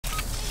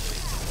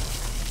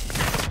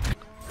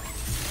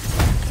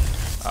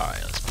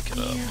pick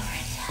it up.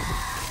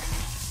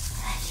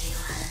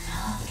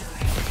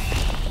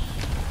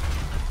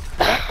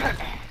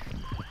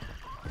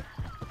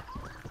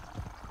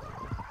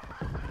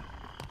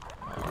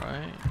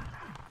 Alright.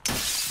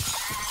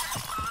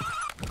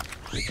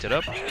 Picked it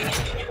up.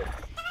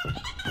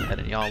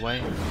 Heading y'all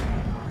way.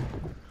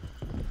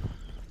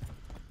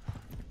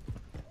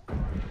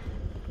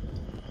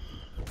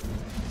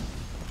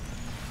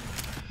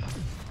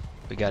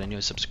 We got a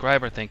new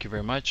subscriber, thank you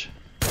very much.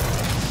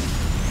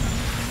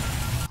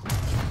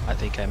 I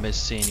think I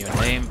missed seeing your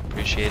name,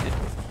 appreciate it.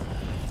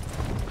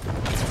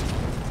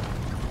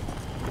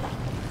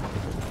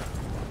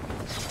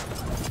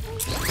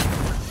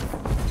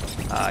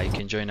 You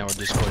can join our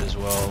Discord as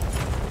well.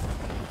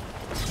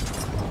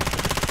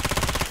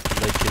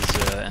 Link is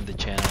in the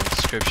channel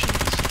descriptions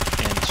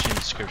and the stream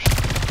description.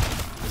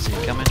 Is he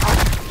coming?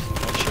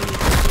 I'll show you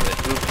how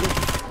to do it.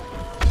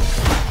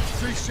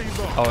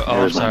 Oh,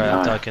 I'm sorry,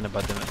 I'm talking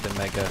about the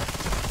mega.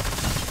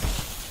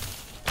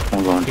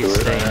 I'm going He's through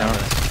it staying right now.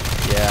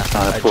 Yeah,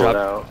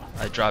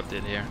 I dropped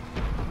it here.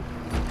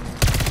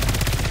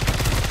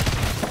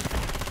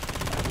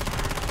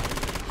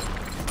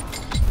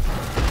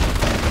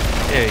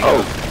 There you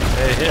go.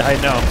 Hey, I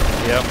know.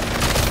 Yep.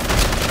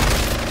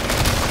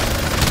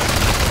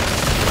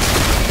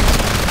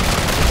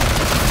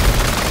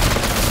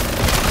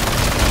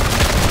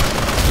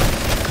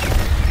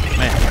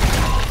 Man,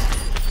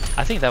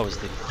 I think that was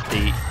the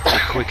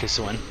quickest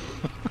one.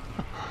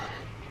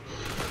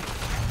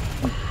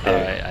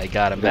 Alright, I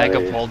got a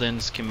mega fold-in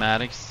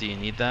schematics. Do you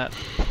need that,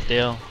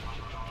 Dale?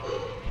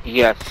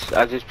 Yes,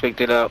 I just picked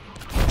it up.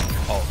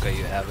 Oh, okay,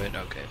 you have it.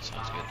 Okay,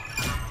 sounds good.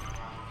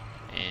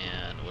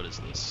 And what is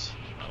this?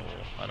 No,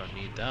 I don't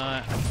need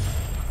that.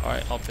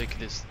 Alright, I'll pick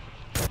this.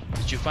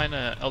 Did you find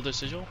an Elder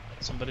Sigil?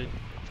 Somebody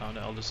found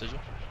an Elder Sigil?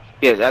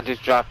 Yes, I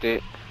just dropped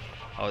it.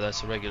 Oh,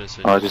 that's a regular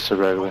Sigil. Oh, just a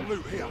regular.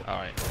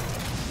 Alright,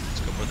 let's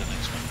go for the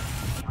next one.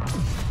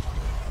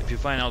 If you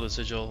find Elder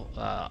Sigil,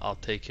 I'll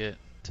take it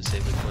to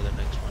save it for the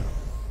next one.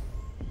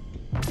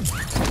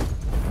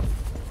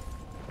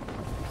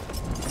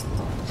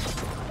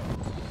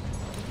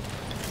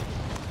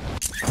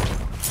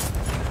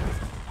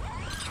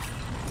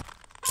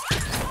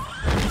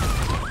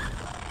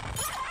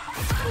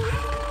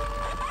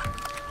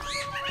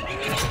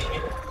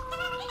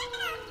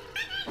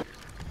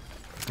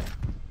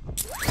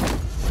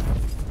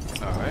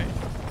 Alright.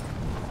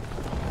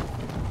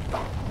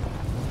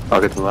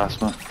 I'll get the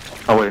last one.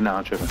 Oh wait, no,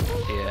 I'm tripping.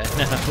 Yeah,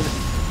 no.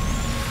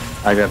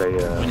 I got a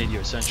We need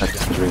your sentry gun.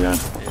 sentry gun.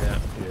 Yeah.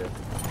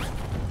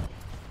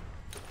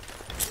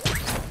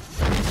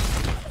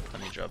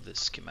 Let me drop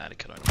this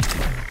schematic on you.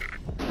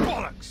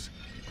 Bollocks!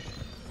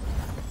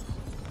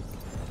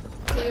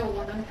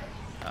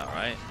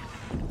 Alright.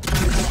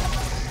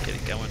 Get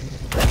it going.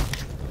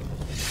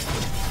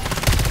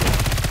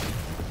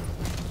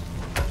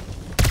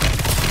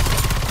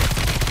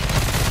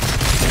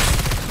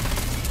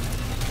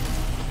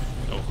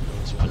 Oh, there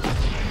was one.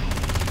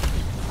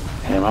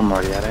 Damn, I'm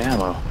already out of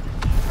ammo.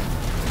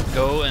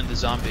 Go in the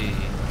zombie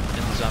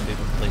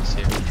place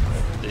here.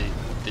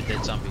 The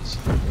dead zombies.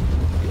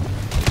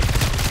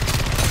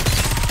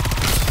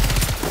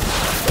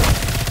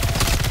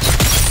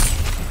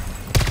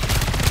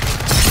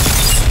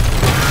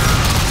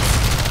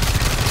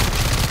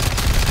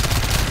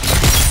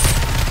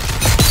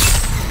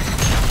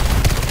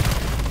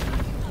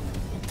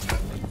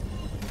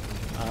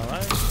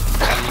 Alright. We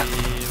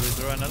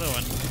throw another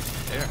one.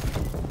 There.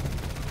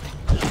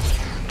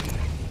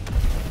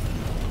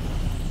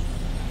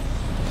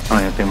 I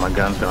don't even think my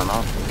gun's going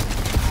off.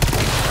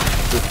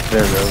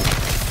 There it goes.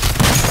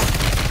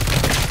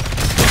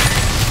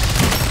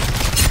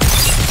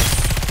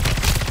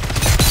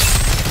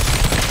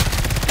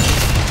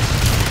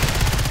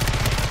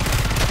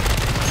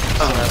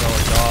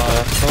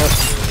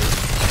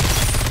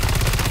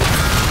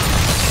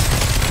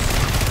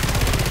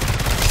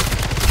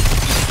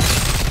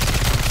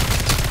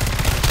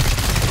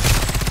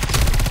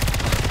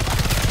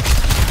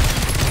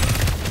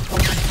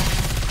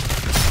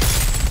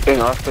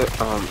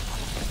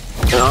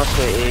 And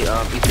also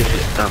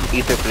a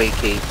ether blade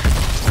case.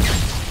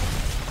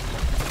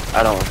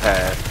 I don't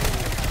have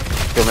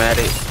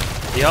schematic.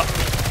 Yep.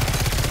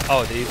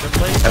 Oh, the ether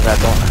blade? If I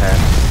don't have,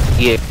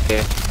 yeah.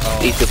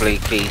 Oh. Ether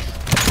blade case.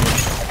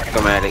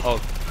 Schematic. Oh,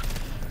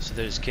 so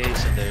there's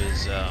case and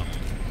there's the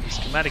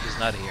schematic is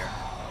not here.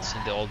 It's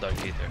in the old dark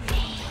ether.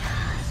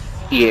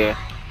 Yeah.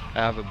 I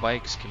have a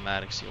bike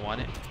schematics. You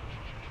want it?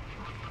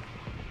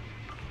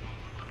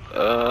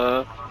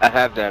 I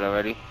have that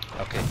already.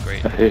 Okay,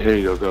 great. Here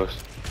you go,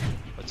 Ghost.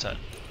 What's that?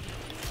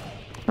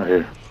 Right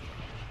here.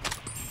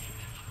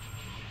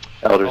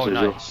 Elder Oh,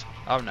 Sigil. nice.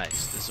 Oh,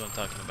 nice. This is what I'm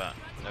talking about.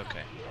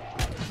 Okay.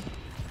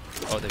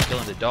 Oh, they're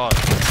killing the dog.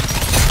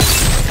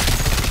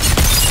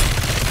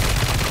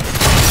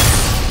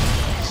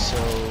 So,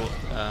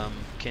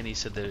 Kenny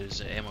said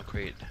there's an ammo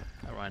crate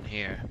around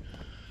here.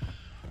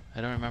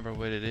 I don't remember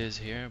what it is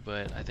here,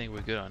 but I think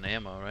we're good on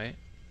ammo, right?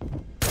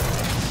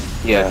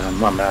 Yeah, I'm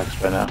max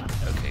right now.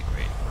 Okay,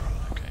 great.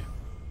 Okay.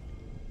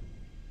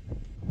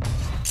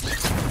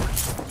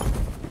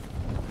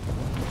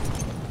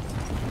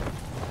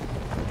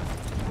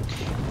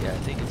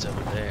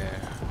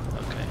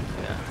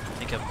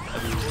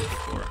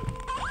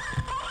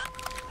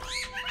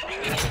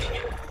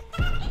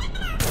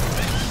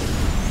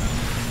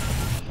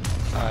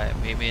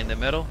 me in the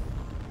middle?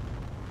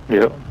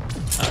 Yep.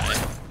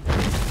 Alright.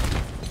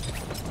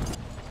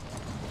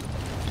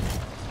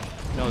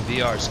 No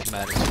VR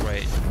schematics,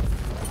 right?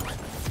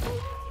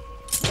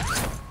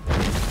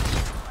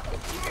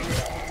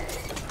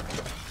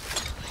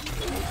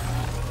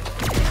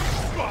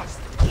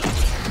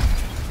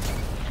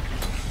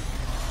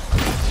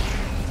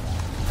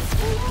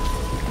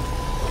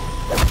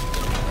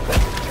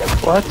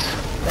 What?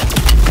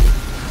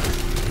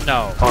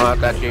 No. Oh, I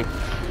got you.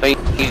 Thank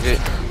you.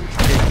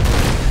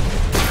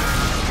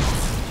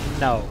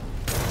 No.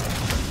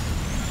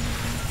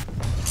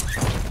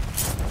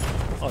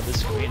 Oh,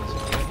 this green is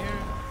green here?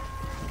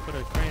 Put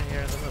a green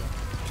here in the middle.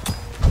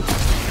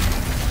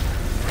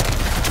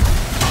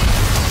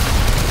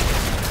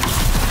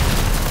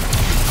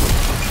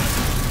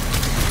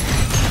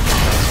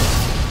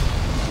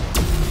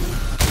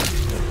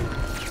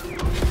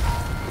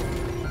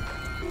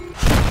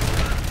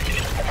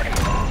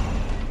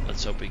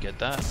 Let's hope we get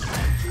that.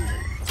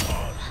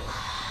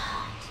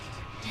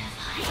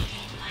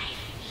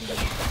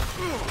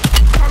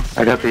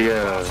 I got the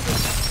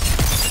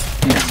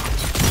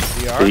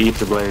VR?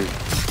 ether blade.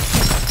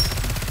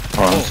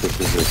 Oh, let's switch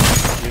this.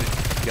 You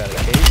got a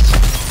case?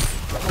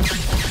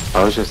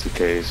 Oh, it's just a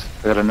case.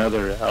 I got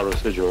another outer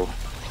sigil.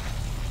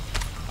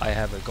 I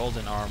have a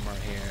golden armor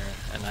here,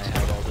 and I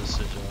have all this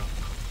sigil.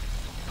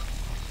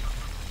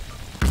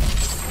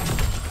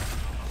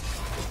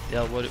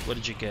 Yeah, what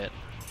did you get?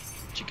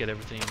 Did you get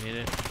everything you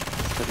needed?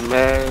 The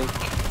mag.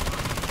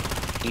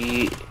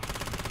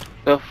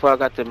 So far, I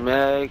got the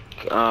mag,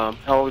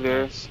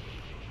 holder, Nice.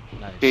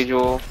 Nice.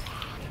 sigil,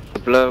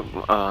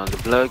 the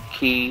blood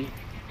key,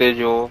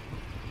 sigil.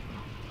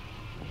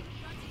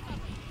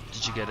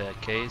 Did you get a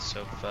case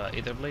of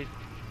ether blade?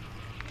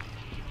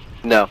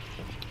 No.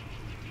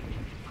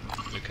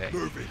 Okay.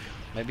 Moving.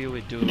 Maybe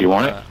we do. Do you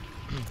want it?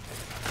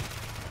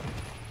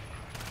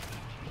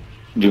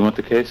 Do you want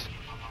the case?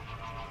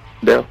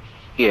 Dale?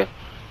 Yeah.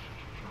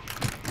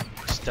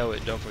 Stow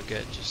it. Don't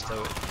forget. Just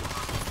stow it.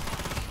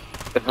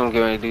 That's what I'm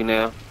going to do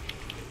now.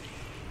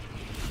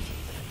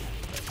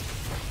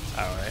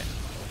 All right.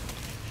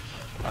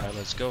 All right.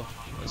 Let's go.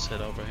 Let's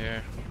head over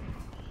here.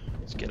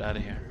 Let's get out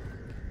of here.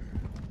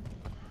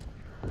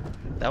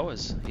 That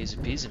was easy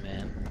peasy,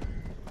 man.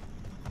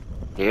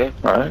 Yeah.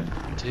 Alright.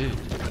 Dude.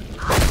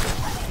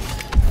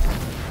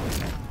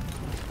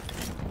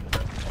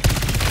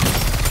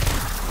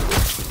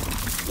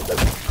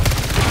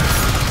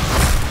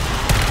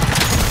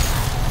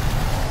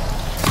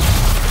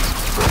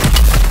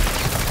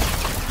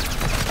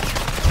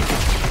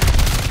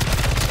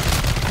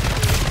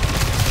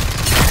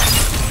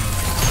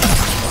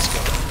 Let's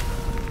go.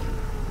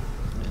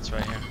 It's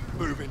right here.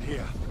 Moving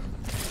here.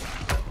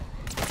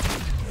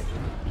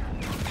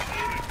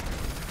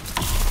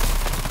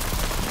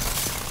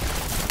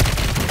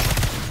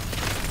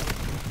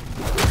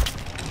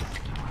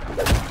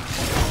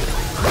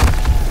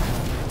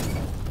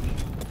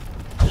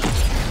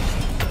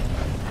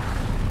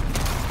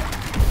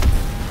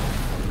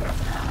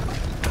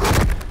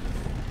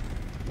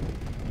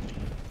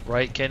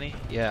 Right, Kenny?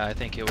 Yeah, I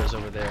think it was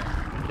over there.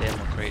 The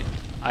ammo crate.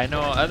 I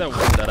know other one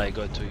that I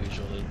go to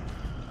usually.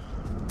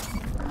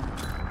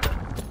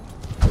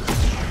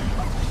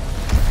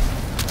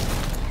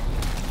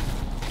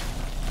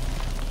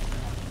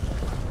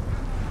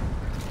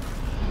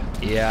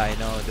 Yeah, I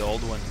know the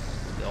old one.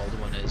 The old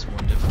one is more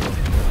difficult.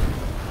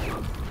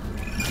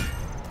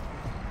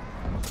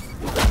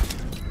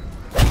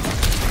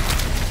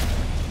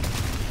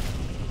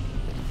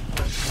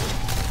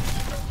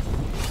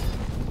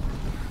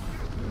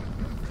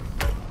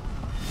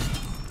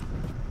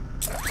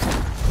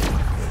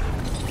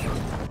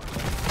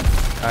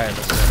 Alright,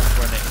 let's go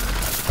for it.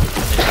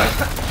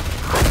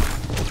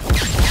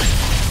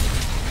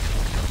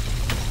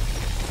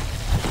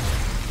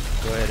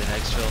 Go ahead and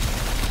exfil.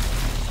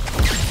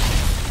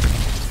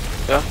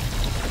 Yeah.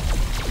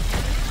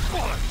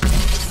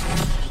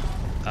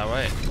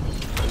 Alright.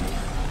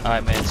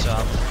 Alright, man, so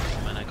I'm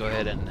gonna go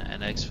ahead and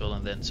exfil,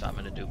 and then so I'm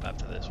gonna dupe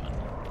after this one.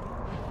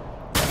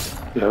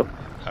 Yep.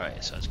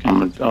 Alright, sounds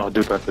good. I'll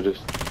do after this.